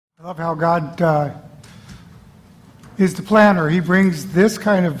I love how God is the planner. He brings this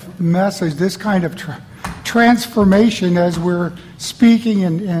kind of message, this kind of transformation as we're speaking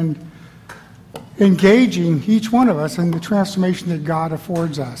and engaging each one of us in the transformation that God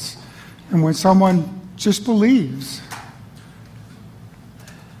affords us. And when someone just believes,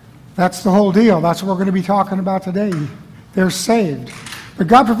 that's the whole deal. That's what we're going to be talking about today. They're saved. But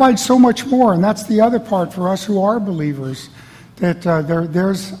God provides so much more, and that's the other part for us who are believers, that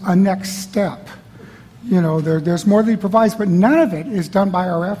there's a next step. You know, there's more that He provides, but none of it is done by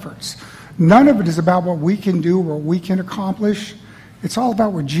our efforts. None of it is about what we can do, what we can accomplish. It's all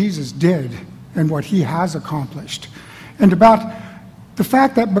about what Jesus did and what He has accomplished. And about the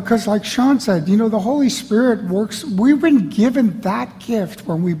fact that, because like Sean said, you know, the Holy Spirit works. We've been given that gift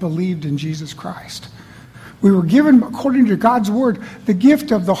when we believed in Jesus Christ. We were given, according to God's Word, the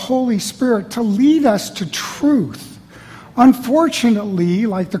gift of the Holy Spirit to lead us to truth. Unfortunately,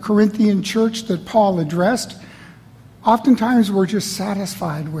 like the Corinthian church that Paul addressed, oftentimes we're just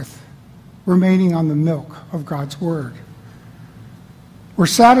satisfied with remaining on the milk of God's Word. We're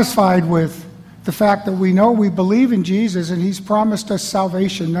satisfied with the fact that we know we believe in Jesus and He's promised us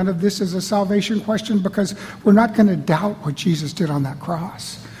salvation. None of this is a salvation question because we're not going to doubt what Jesus did on that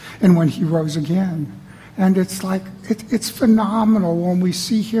cross and when He rose again. And it's like, it's phenomenal when we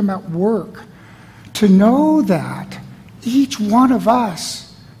see Him at work to know that each one of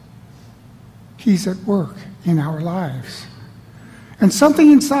us, He's at work in our lives. And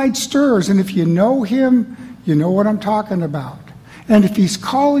something inside stirs, and if you know Him, you know what I'm talking about. And if He's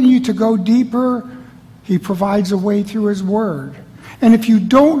calling you to go deeper, He provides a way through His Word. And if you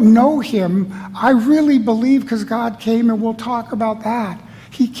don't know Him, I really believe, because God came, and we'll talk about that,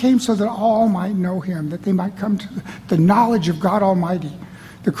 He came so that all might know Him, that they might come to the knowledge of God Almighty,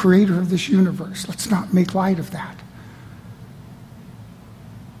 the Creator of this universe. Let's not make light of that.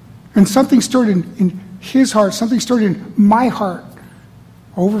 And something stirred in His heart, something stirred in my heart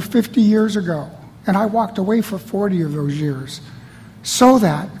over 50 years ago. And I walked away for 40 of those years so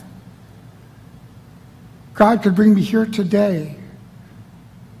that God could bring me here today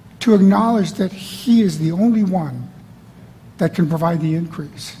to acknowledge that He is the only one that can provide the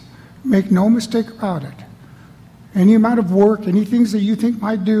increase. Make no mistake about it. Any amount of work, any things that you think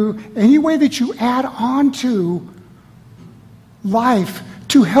might do, any way that you add on to life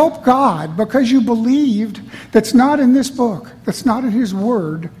to help God because you believed, that's not in this book, that's not in His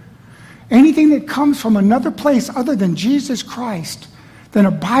Word, anything that comes from another place other than Jesus Christ, than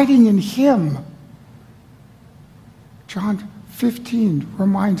abiding in Him. John 15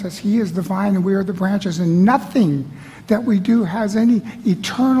 reminds us He is the vine and we are the branches, and nothing that we do has any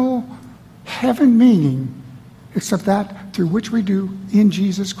eternal heaven meaning except that through which we do in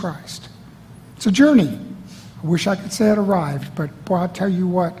Jesus Christ. It's a journey. I wish I could say it arrived, but boy, I'll tell you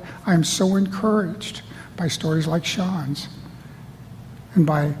what, I'm so encouraged by stories like Sean's and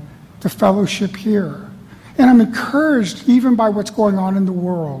by the fellowship here. And I'm encouraged even by what's going on in the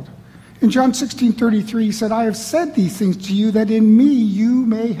world. In John 16:33, He said, I have said these things to you that in me you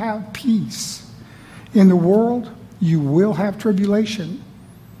may have peace. In the world you will have tribulation,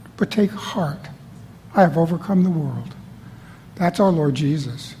 but take heart. I have overcome the world. That's our Lord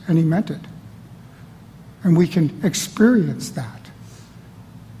Jesus, and He meant it. And we can experience that.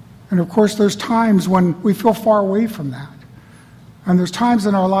 And of course, there's times when we feel far away from that. And there's times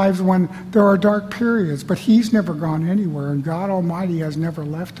in our lives when there are dark periods, but He's never gone anywhere, and God Almighty has never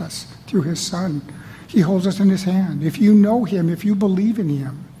left us through His Son. He holds us in His hand. If you know Him, if you believe in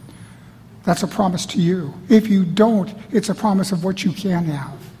Him, that's a promise to you. If you don't, it's a promise of what you can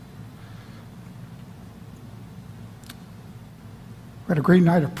have. We had a great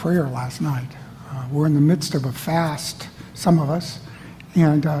night of prayer last night. We're in the midst of a fast, some of us.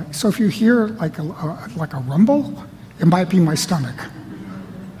 And so if you hear like a rumble, it might be my stomach.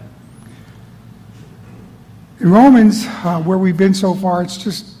 In Romans, where we've been so far, it's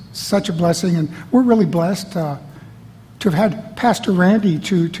just such a blessing. And we're really blessed to have had Pastor Randy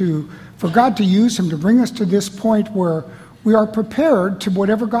for God to use him to bring us to this point where we are prepared to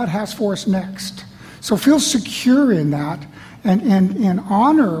whatever God has for us next. So feel secure in that. And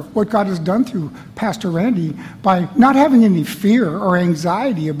honor what God has done through Pastor Randy by not having any fear or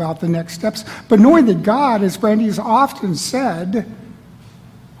anxiety about the next steps, but knowing that God, as Randy has often said,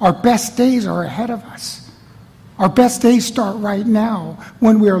 our best days are ahead of us. Our best days start right now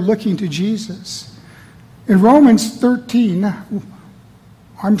when we are looking to Jesus. In Romans 1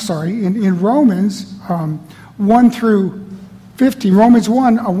 through 15, Romans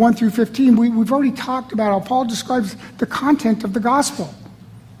 1 through 15, we've already talked about how Paul describes the content of the gospel.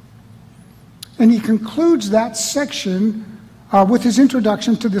 And he concludes that section with his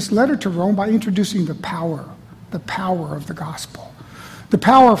introduction to this letter to Rome by introducing the power of the gospel. The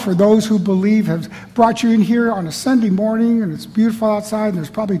power for those who believe has brought you in here on a Sunday morning, and it's beautiful outside, and there's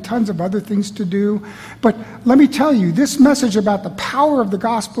probably tons of other things to do. But let me tell you, this message about the power of the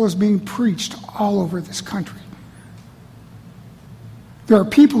gospel is being preached all over this country. There are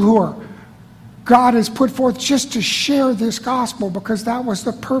people who God has put forth just to share this gospel because that was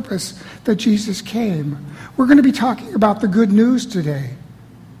the purpose that Jesus came. We're going to be talking about the good news today.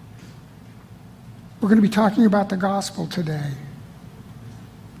 We're going to be talking about the gospel today.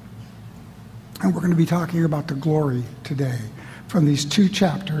 And we're going to be talking about the glory today from these two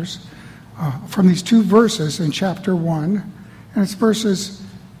chapters, from these two verses in chapter 1, and it's verses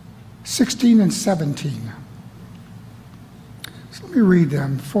 16 and 17. So let me read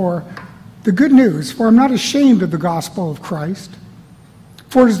them. For the good news, for I'm not ashamed of the gospel of Christ,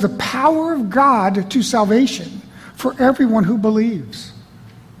 for it is the power of God to salvation for everyone who believes,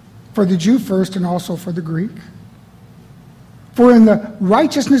 for the Jew first and also for the Greek. For in the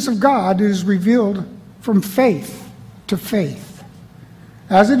righteousness of God it is revealed from faith to faith.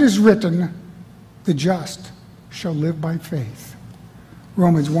 As it is written, the just shall live by faith.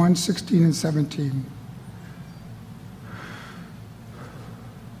 Romans 1, 16 and 17.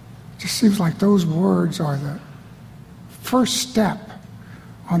 It just seems like those words are the first step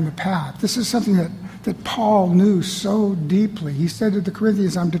on the path. This is something that Paul knew so deeply. He said to the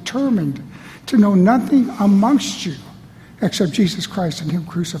Corinthians, I'm determined to know nothing amongst you except Jesus Christ and him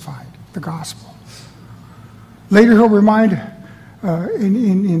crucified, the gospel. Later he'll remind,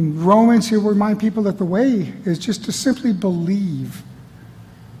 in Romans, he'll remind people that the way is just to simply believe.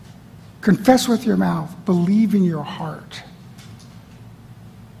 Confess with your mouth, believe in your heart.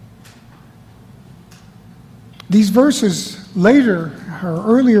 These verses later, or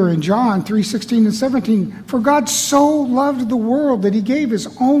earlier in John 3, 16 and 17, for God so loved the world that he gave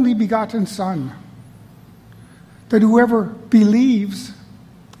his only begotten Son, that whoever believes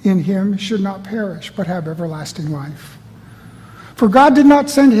in him should not perish, but have everlasting life. For God did not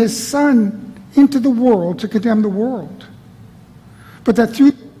send his Son into the world to condemn the world, but that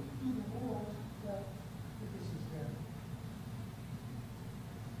through the world that this is dead.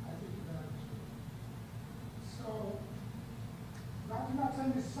 I think that is true. So, God did not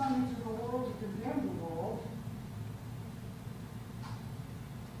send his Son into the world to condemn the world,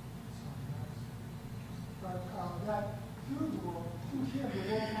 that through the world, through him, the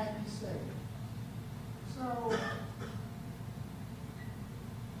world might be saved. So,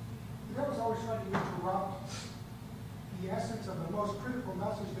 the devil's always trying to interrupt the essence of the most critical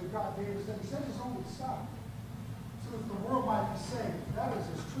message that God gave us, that he sent his only Son, so that the world might be saved. That is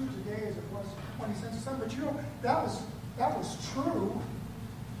as true today as it was when he sent his Son. But you know, that was true.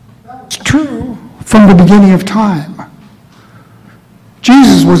 That was true from the beginning of time.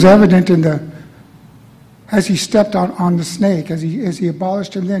 Jesus was evident as he stepped on the snake, as he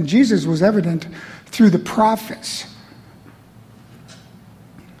abolished him then. Jesus was evident through the prophets.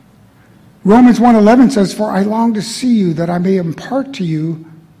 Romans 1:11 says, for I long to see you, that I may impart to you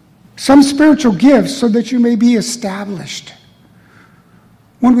some spiritual gifts, so that you may be established.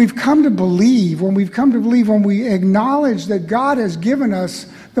 When we've come to believe, when we acknowledge that God has given us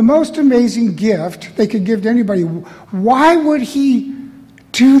the most amazing gift they could give to anybody, why would he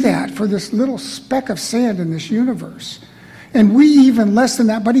do that for this little speck of sand in this universe? And we even less than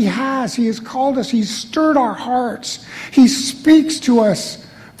that, but he has called us, he's stirred our hearts, he speaks to us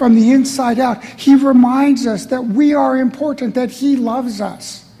from the inside out. He reminds us that we are important, that he loves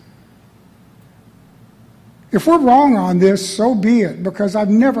us. If we're wrong on this, so be it, because I've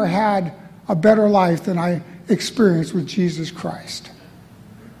never had a better life than I experienced with Jesus Christ.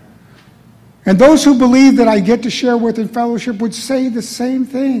 And those who believe that I get to share with in fellowship would say the same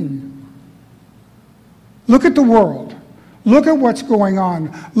thing. Look at the world. Look at what's going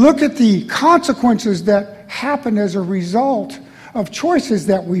on. Look at the consequences that happen as a result of choices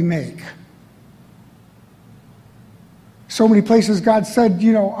that we make. So many places God said,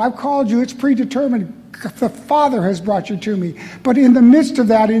 I've called you, it's predetermined. The Father has brought you to me. But in the midst of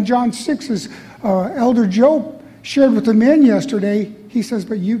that, in John 6, as Elder Joe shared with the men yesterday, he says,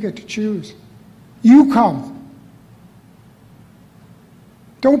 but you get to choose. You come.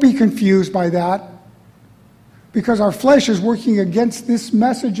 Don't be confused by that, because our flesh is working against this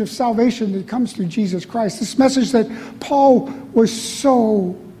message of salvation that comes through Jesus Christ, this message that Paul was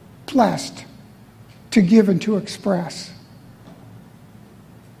so blessed to give and to express.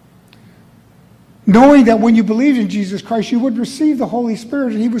 Knowing that when you believed in Jesus Christ, you would receive the Holy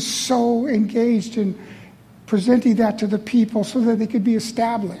Spirit, and he was so engaged in presenting that to the people so that they could be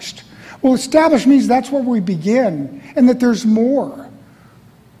established. Well, establish means that's where we begin, and that there's more.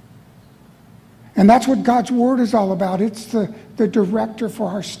 And that's what God's Word is all about. It's the director for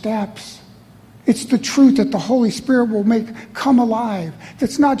our steps. It's the truth that the Holy Spirit will make come alive.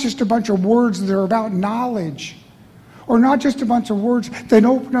 That's not just a bunch of words that are about knowledge, or not just a bunch of words that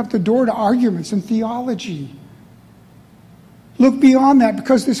open up the door to arguments and theology. Look beyond that,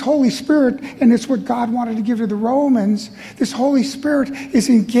 because this Holy Spirit, and it's what God wanted to give to the Romans, this Holy Spirit is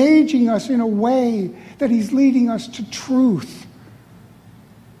engaging us in a way that He's leading us to truth.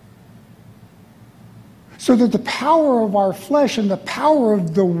 So that the power of our flesh and the power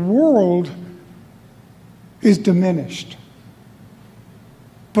of the world is diminished.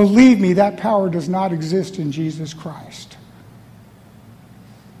 Believe me, that power does not exist in Jesus Christ.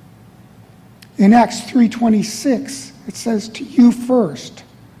 In Acts 3:26, it says, to you first,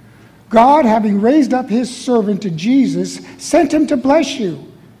 God, having raised up his servant to Jesus, sent him to bless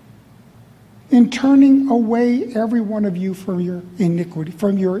you in turning away every one of you from your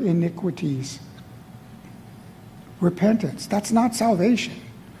iniquities. Repentance, that's not salvation.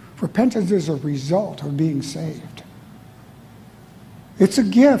 Repentance is a result of being saved. It's a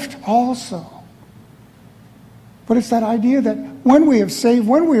gift also. But it's that idea that when we have saved,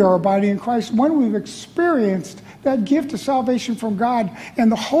 when we are abiding in Christ, when we've experienced that gift of salvation from God,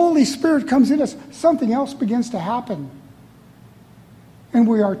 and the Holy Spirit comes in us, something else begins to happen. And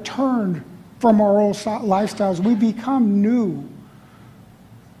we are turned from our old lifestyles. We become new.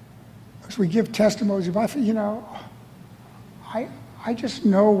 As we give testimonies about, I just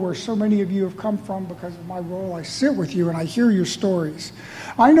know where so many of you have come from because of my role. I sit with you and I hear your stories.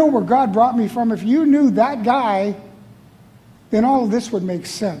 I know where God brought me from. If you knew that guy, then all of this would make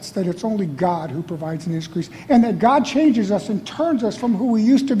sense, that it's only God who provides an increase, and that God changes us and turns us from who we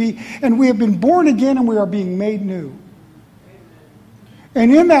used to be, and we have been born again and we are being made new.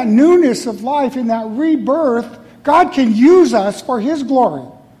 And in that newness of life, in that rebirth, God can use us for His glory.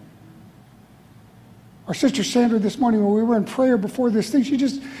 Our sister Sandra this morning, when we were in prayer before this thing,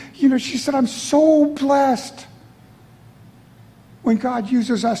 she said, I'm so blessed when God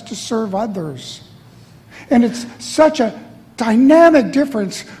uses us to serve others. And it's such a dynamic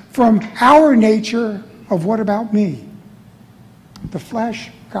difference from our nature of what about me? The flesh,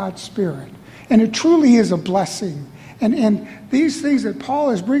 God's Spirit. And it truly is a blessing. And these things that Paul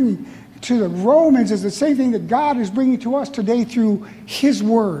is bringing to the Romans is the same thing that God is bringing to us today through His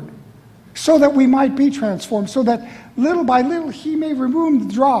Word. So that we might be transformed, so that little by little He may remove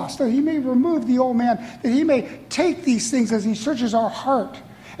the dross, that He may remove the old man, that He may take these things as He searches our heart,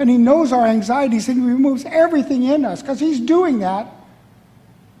 and He knows our anxieties, and He removes everything in us, because He's doing that.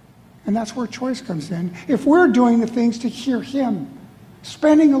 And that's where choice comes in. If we're doing the things to hear Him,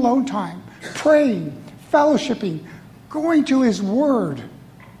 spending alone time, praying, fellowshipping, going to His Word,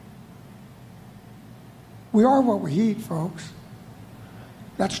 we are what we eat, folks.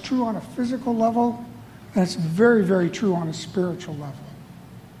 That's true on a physical level, and it's very, very true on a spiritual level.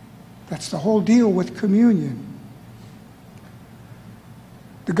 That's the whole deal with communion.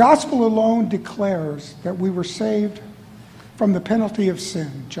 The gospel alone declares that we were saved from the penalty of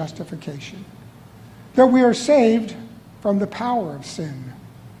sin, justification. That we are saved from the power of sin,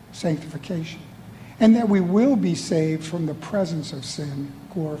 sanctification. And that we will be saved from the presence of sin,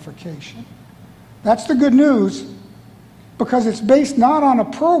 glorification. That's the good news. Because it's based not on a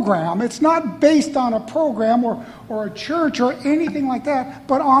program. It's not based on a program or a church or anything like that,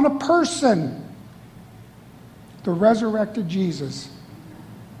 but on a person. The resurrected Jesus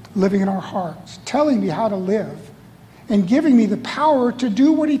living in our hearts, telling me how to live, and giving me the power to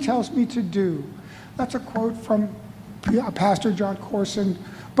do what He tells me to do. That's a quote from Pastor John Corson,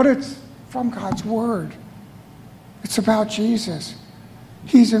 but it's from God's Word. It's about Jesus.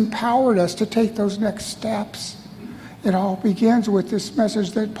 He's empowered us to take those next steps. It all begins with this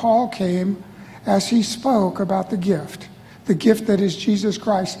message that Paul came as he spoke about the gift that is Jesus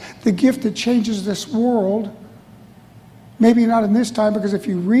Christ, the gift that changes this world. Maybe not in this time, because if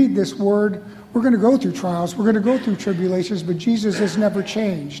you read this word, we're going to go through trials, we're going to go through tribulations, but Jesus has never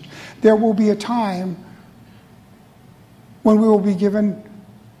changed. There will be a time when we will be given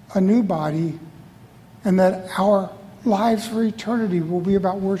a new body, and that our lives for eternity will be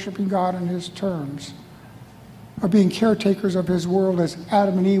about worshiping God on His terms, or being caretakers of His world as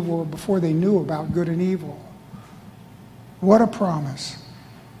Adam and Eve were before they knew about good and evil. What a promise.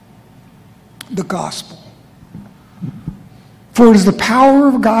 The gospel. For it is the power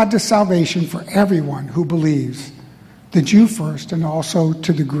of God to salvation for everyone who believes, the Jew first and also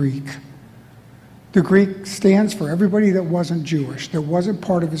to the Greek. The Greek stands for everybody that wasn't Jewish, that wasn't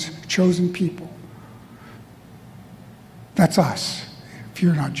part of His chosen people. That's us, if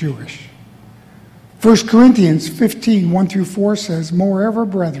you're not Jewish. 1 Corinthians 15, 1 through 4 says, "Moreover,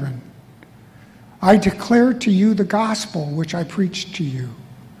 brethren, I declare to you the gospel which I preached to you,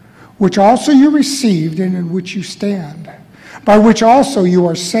 which also you received and in which you stand, by which also you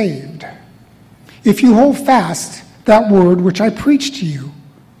are saved, if you hold fast that word which I preached to you,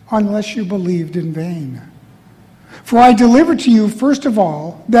 unless you believed in vain. For I delivered to you first of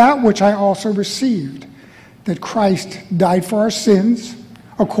all that which I also received, that Christ died for our sins,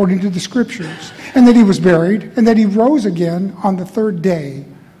 according to the Scriptures, and that he was buried, and that he rose again on the third day,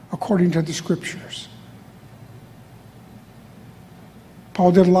 according to the Scriptures."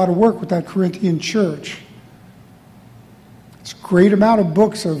 Paul did a lot of work with that Corinthian church. It's a great amount of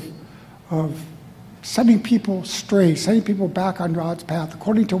books of setting people straight, setting people back on God's path,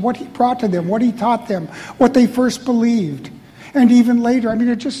 according to what he brought to them, what he taught them, what they first believed, and even later. I mean,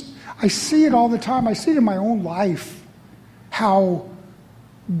 I see it all the time. I see it in my own life, how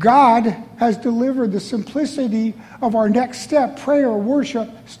God has delivered the simplicity of our next step, prayer, worship,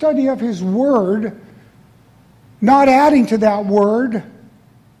 study of his word, not adding to that word.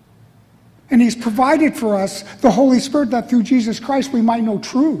 And he's provided for us the Holy Spirit, that through Jesus Christ we might know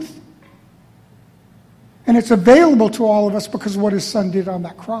truth. And it's available to all of us because of what his son did on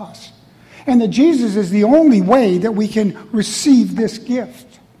that cross. And that Jesus is the only way that we can receive this gift.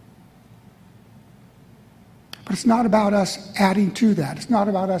 But it's not about us adding to that. It's not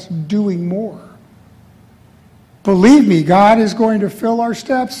about us doing more. Believe me, God is going to fill our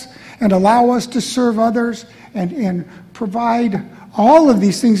steps and allow us to serve others and provide all of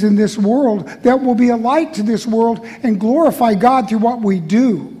these things in this world that will be a light to this world and glorify God through what we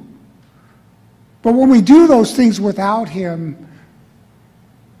do. But when we do those things without him,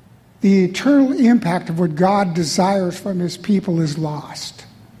 the eternal impact of what God desires from his people is lost.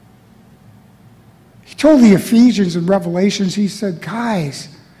 He told the Ephesians in Revelations, he said, "Guys,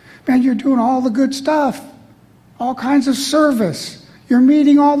 man, you're doing all the good stuff, all kinds of service. You're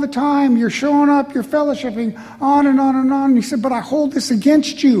meeting all the time. You're showing up. You're fellowshipping, on and on and on." And he said, "But I hold this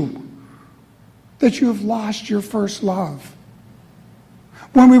against you, that you have lost your first love."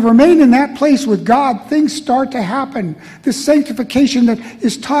 When we remain in that place with God, things start to happen. The sanctification that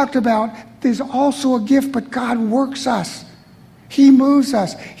is talked about is also a gift, but God works us. He moves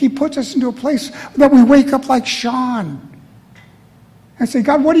us. He puts us into a place that we wake up like Sean and say,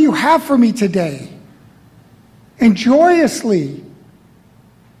 "God, what do you have for me today?" And joyously,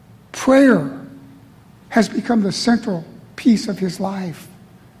 prayer has become the central piece of his life.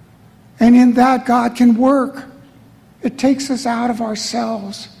 And in that, God can work. It takes us out of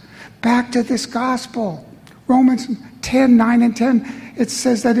ourselves, back to this gospel. Romans 10, 9 and 10, it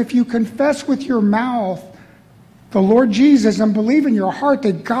says that if you confess with your mouth the Lord Jesus and believe in your heart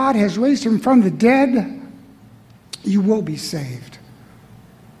that God has raised him from the dead, you will be saved.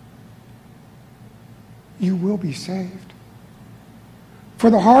 You will be saved.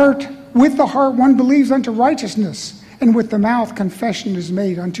 With the heart one believes unto righteousness, and with the mouth confession is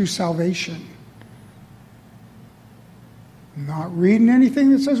made unto salvation. I'm not reading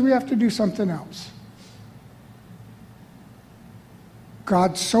anything that says we have to do something else.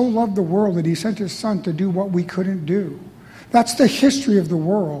 God so loved the world that he sent his son to do what we couldn't do. That's the history of the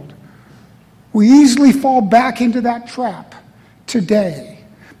world. We easily fall back into that trap today.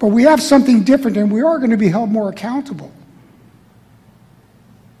 But we have something different, and we are going to be held more accountable.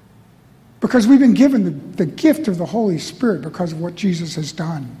 Because we've been given the gift of the Holy Spirit because of what Jesus has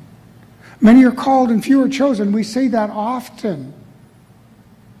done. Many are called and few are chosen. We say that often.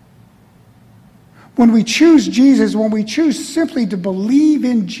 When we choose Jesus, when we choose simply to believe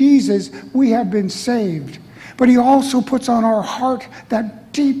in Jesus, we have been saved. But he also puts on our heart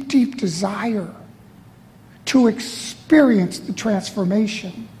that deep, deep desire to experience the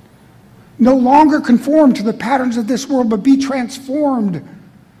transformation. No longer conform to the patterns of this world, but be transformed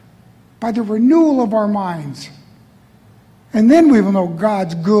by the renewal of our minds. And then we will know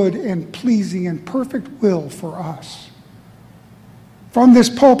God's good and pleasing and perfect will for us. From this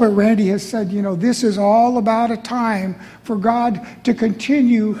pulpit, Randy has said, this is all about a time for God to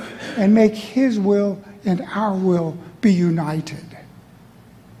continue and make his will and our will be united.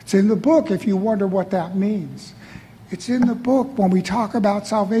 It's in the book if you wonder what that means. It's in the book when we talk about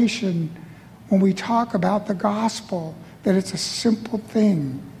salvation, when we talk about the gospel, that it's a simple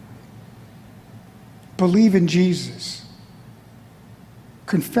thing. Believe in Jesus.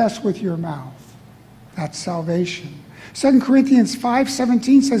 Confess with your mouth. That's salvation. 2 Corinthians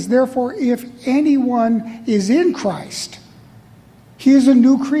 5:17 says, "Therefore, if anyone is in Christ, he is a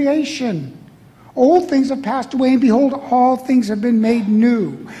new creation. Old things have passed away, and behold, all things have been made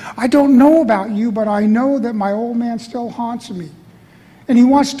new." I don't know about you, but I know that my old man still haunts me. And he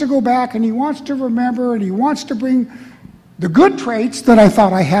wants to go back, and he wants to remember, and he wants to bring the good traits that I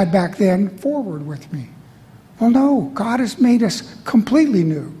thought I had back then forward with me. Well, no, God has made us completely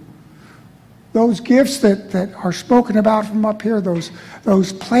new. Those gifts that are spoken about from up here,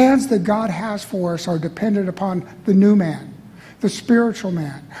 those plans that God has for us are dependent upon the new man, the spiritual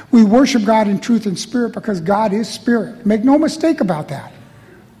man. We worship God in truth and spirit because God is spirit. Make no mistake about that.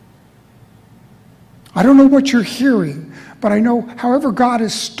 I don't know what you're hearing, but I know however God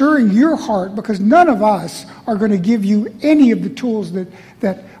is stirring your heart, because none of us are going to give you any of the tools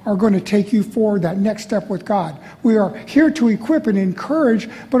that are going to take you forward that next step with God. We are here to equip and encourage,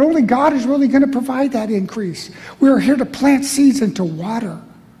 but only God is really going to provide that increase. We are here to plant seeds and to water.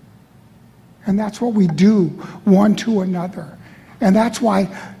 And that's what we do one to another. And that's why,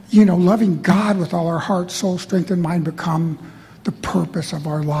 loving God with all our heart, soul, strength, and mind become the purpose of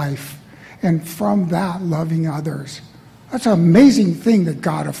our life. And from that, loving others. That's an amazing thing that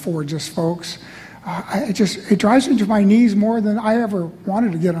God affords us, folks. It drives me to my knees more than I ever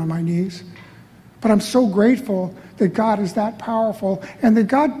wanted to get on my knees. But I'm so grateful that God is that powerful and that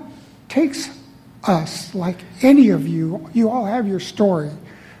God takes us like any of you. You all have your story.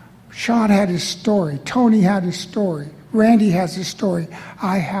 Sean had his story. Tony had his story. Randy has his story.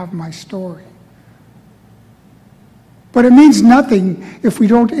 I have my story. But it means nothing if we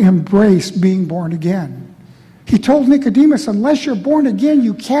don't embrace being born again. He told Nicodemus, unless you're born again,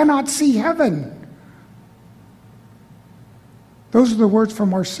 you cannot see heaven. Those are the words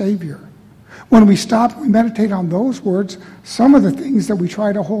from our Savior. When we stop and we meditate on those words, some of the things that we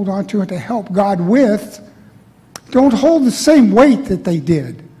try to hold on to and to help God with don't hold the same weight that they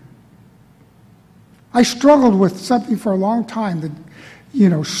did. I struggled with something for a long time,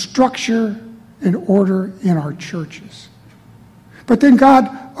 that, structure and order in our churches. But then God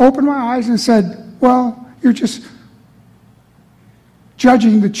opened my eyes and said, well, you're just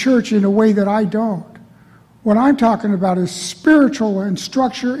judging the church in a way that I don't. What I'm talking about is spiritual and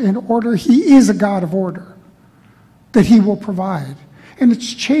structure and order. He is a God of order that he will provide. And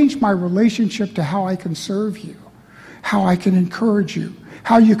it's changed my relationship to how I can serve you, how I can encourage you,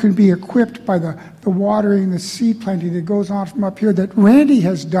 how you can be equipped by the watering, the seed planting that goes on from up here that Randy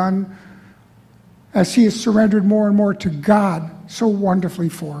has done as he has surrendered more and more to God so wonderfully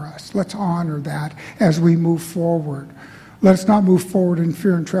for us. Let's honor that as we move forward. Let's not move forward in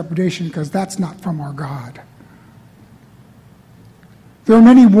fear and trepidation, because that's not from our God. There are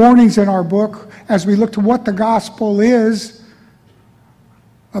many warnings in our book as we look to what the gospel is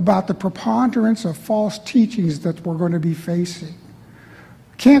about the preponderance of false teachings that we're going to be facing.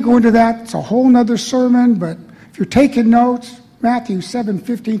 Can't go into that. It's a whole other sermon, but if you're taking notes, Matthew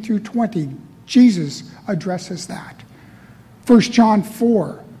 7:15 through 20, Jesus addresses that. 1 John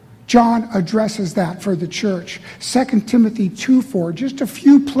 4, John addresses that for the church. 2 Timothy 2:4, just a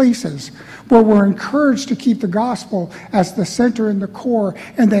few places where we're encouraged to keep the gospel as the center and the core,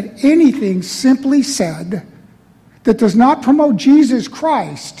 and that anything simply said that does not promote Jesus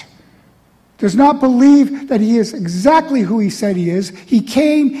Christ, does not believe that he is exactly who he said he is. He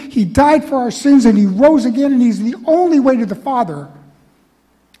came, he died for our sins, and he rose again, and he's the only way to the Father,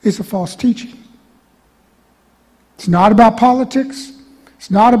 is a false teaching. It's not about politics.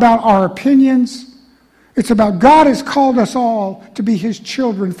 It's not about our opinions. It's about God has called us all to be his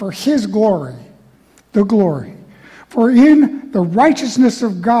children for his glory, the glory. For in the righteousness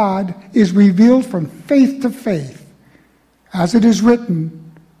of God is revealed from faith to faith. As it is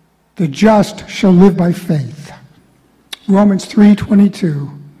written, the just shall live by faith. Romans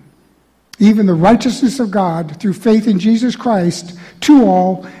 3:22. Even the righteousness of God through faith in Jesus Christ to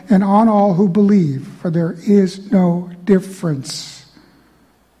all and on all who believe, for there is no difference.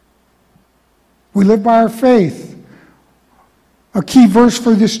 We live by our faith. A key verse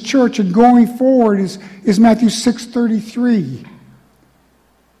for this church and going forward is Matthew 6:33.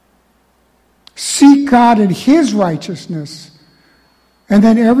 Seek God and his righteousness, and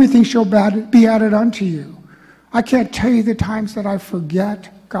then everything shall be added unto you. I can't tell you the times that I forget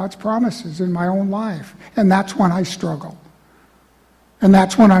God's promises in my own life. And that's when I struggle. And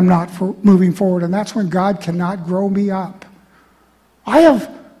that's when I'm not moving forward. And that's when God cannot grow me up. I have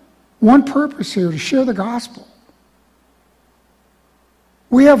one purpose here, to share the gospel.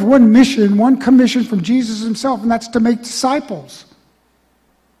 We have one mission, one commission from Jesus himself, and that's to make disciples.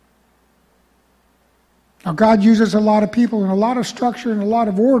 Now, God uses a lot of people and a lot of structure and a lot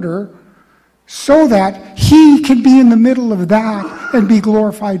of order so that he can be in the middle of that and be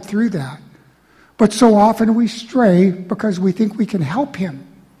glorified through that. But so often we stray because we think we can help him.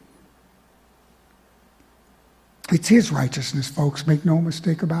 It's his righteousness, folks. Make no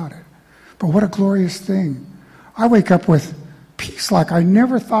mistake about it. But what a glorious thing. I wake up with peace like I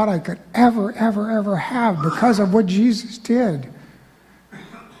never thought I could ever have because of what Jesus did.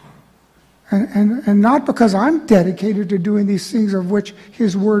 And not because I'm dedicated to doing these things of which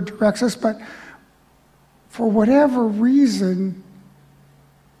his word directs us, but for whatever reason,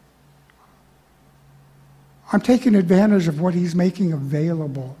 I'm taking advantage of what he's making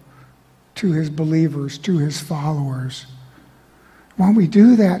available to his believers, to his followers. When we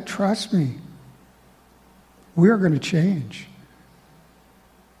do that, trust me, we're going to change.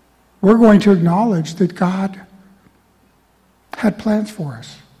 We're going to acknowledge that God had plans for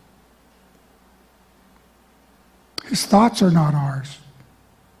us. His thoughts are not ours.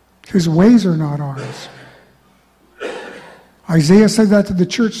 His ways are not ours. Isaiah said that to the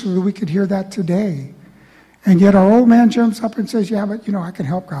church so that we could hear that today. And yet our old man jumps up and says, yeah, but I can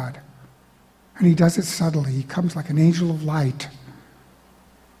help God. And he does it subtly. He comes like an angel of light.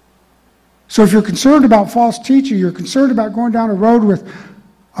 So if you're concerned about false teaching, you're concerned about going down a road with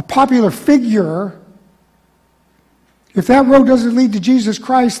a popular figure, if that road doesn't lead to Jesus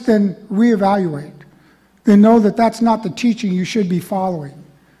Christ, then reevaluate. Then know that that's not the teaching you should be following.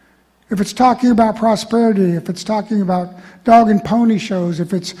 If it's talking about prosperity, if it's talking about dog and pony shows,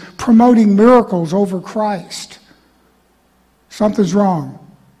 if it's promoting miracles over Christ, something's wrong.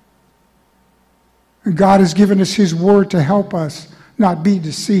 And God has given us his word to help us not be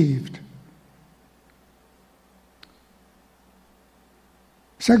deceived.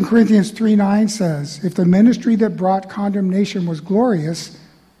 2 Corinthians 3:9 says, if the ministry that brought condemnation was glorious,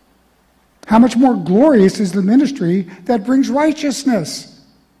 how much more glorious is the ministry that brings righteousness?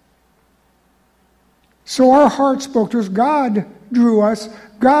 So our heart spoke to us. God drew us.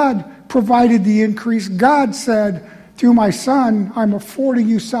 God provided the increase. God said, through my Son, I'm affording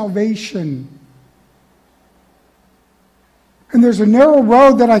you salvation. And there's a narrow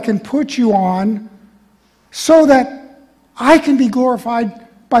road that I can put you on so that I can be glorified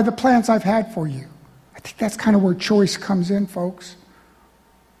by the plans I've had for you. I think that's kind of where choice comes in, folks.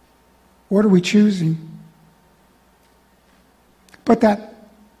 What are we choosing? But that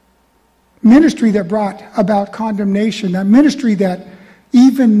ministry that brought about condemnation, that ministry that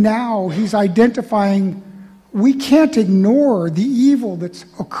even now he's identifying, we can't ignore the evil that's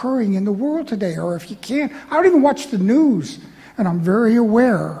occurring in the world today. Or if you can't, I don't even watch the news, and I'm very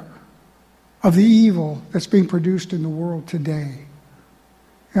aware of the evil that's being produced in the world today.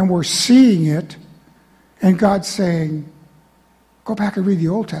 And we're seeing it, and God's saying, go back and read the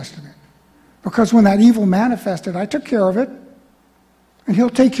Old Testament. Because when that evil manifested, I took care of it. And he'll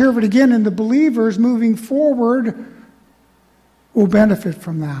take care of it again. And the believers moving forward will benefit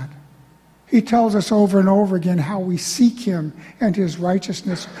from that. He tells us over and over again how we seek him and his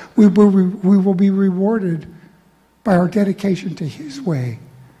righteousness. We will be rewarded by our dedication to his way.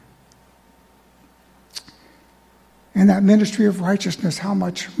 And that ministry of righteousness, how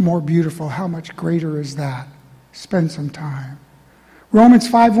much more beautiful, how much greater is that? Spend some time. Romans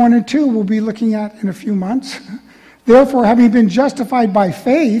 5:1 and 2 we'll be looking at in a few months. Therefore, having been justified by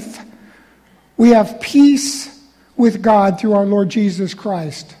faith, we have peace with God through our Lord Jesus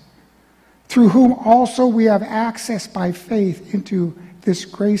Christ, through whom also we have access by faith into this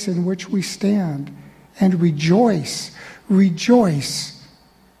grace in which we stand, and rejoice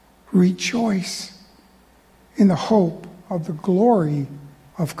in the hope of the glory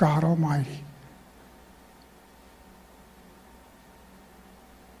of God Almighty.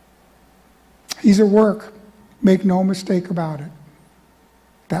 He's at work. Make no mistake about it.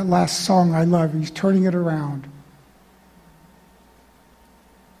 That last song I love, he's turning it around.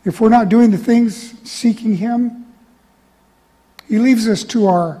 If we're not doing the things seeking him, he leaves us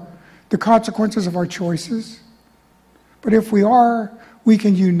to the consequences of our choices. But if we are, we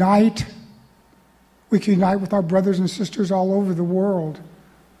can unite. We can unite with our brothers and sisters all over the world.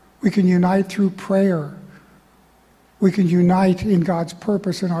 We can unite through prayer. We can unite in God's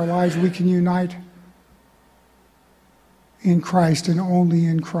purpose in our lives. We can unite in Christ and only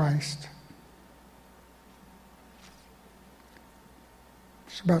in Christ.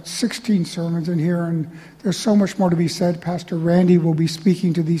 There's about 16 sermons in here, and there's so much more to be said. Pastor Randy will be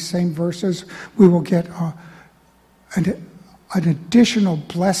speaking to these same verses. We will get an additional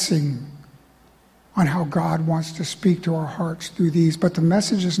blessing on how God wants to speak to our hearts through these. But the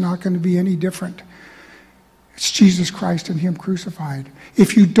message is not going to be any different. It's Jesus Christ and him crucified.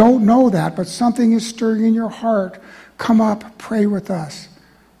 If you don't know that, but something is stirring in your heart, come up, pray with us.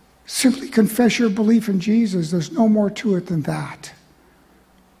 Simply confess your belief in Jesus. There's no more to it than that.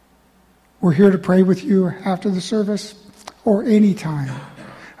 We're here to pray with you after the service or any time.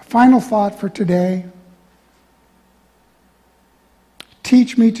 A final thought for today.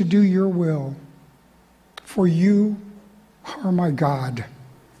 Teach me to do your will, for you are my God.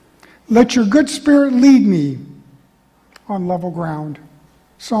 Let your good spirit lead me on level ground.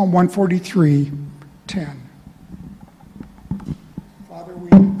 Psalm 143:10. Father,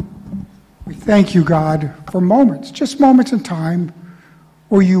 we thank you, God, for moments, just moments in time,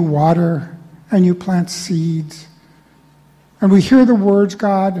 where you water and you plant seeds. And we hear the words,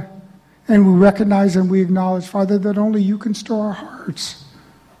 God, and we recognize and we acknowledge, Father, that only you can store our hearts.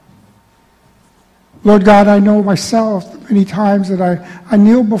 Lord God, I know myself many times that I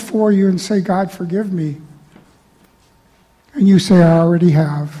kneel before you and say, God, forgive me. And you say, I already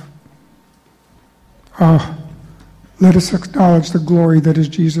have. Oh, let us acknowledge the glory that is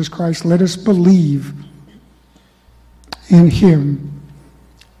Jesus Christ. Let us believe in him,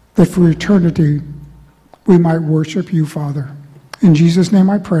 that for eternity we might worship you, Father. In Jesus' name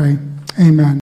I pray. Amen.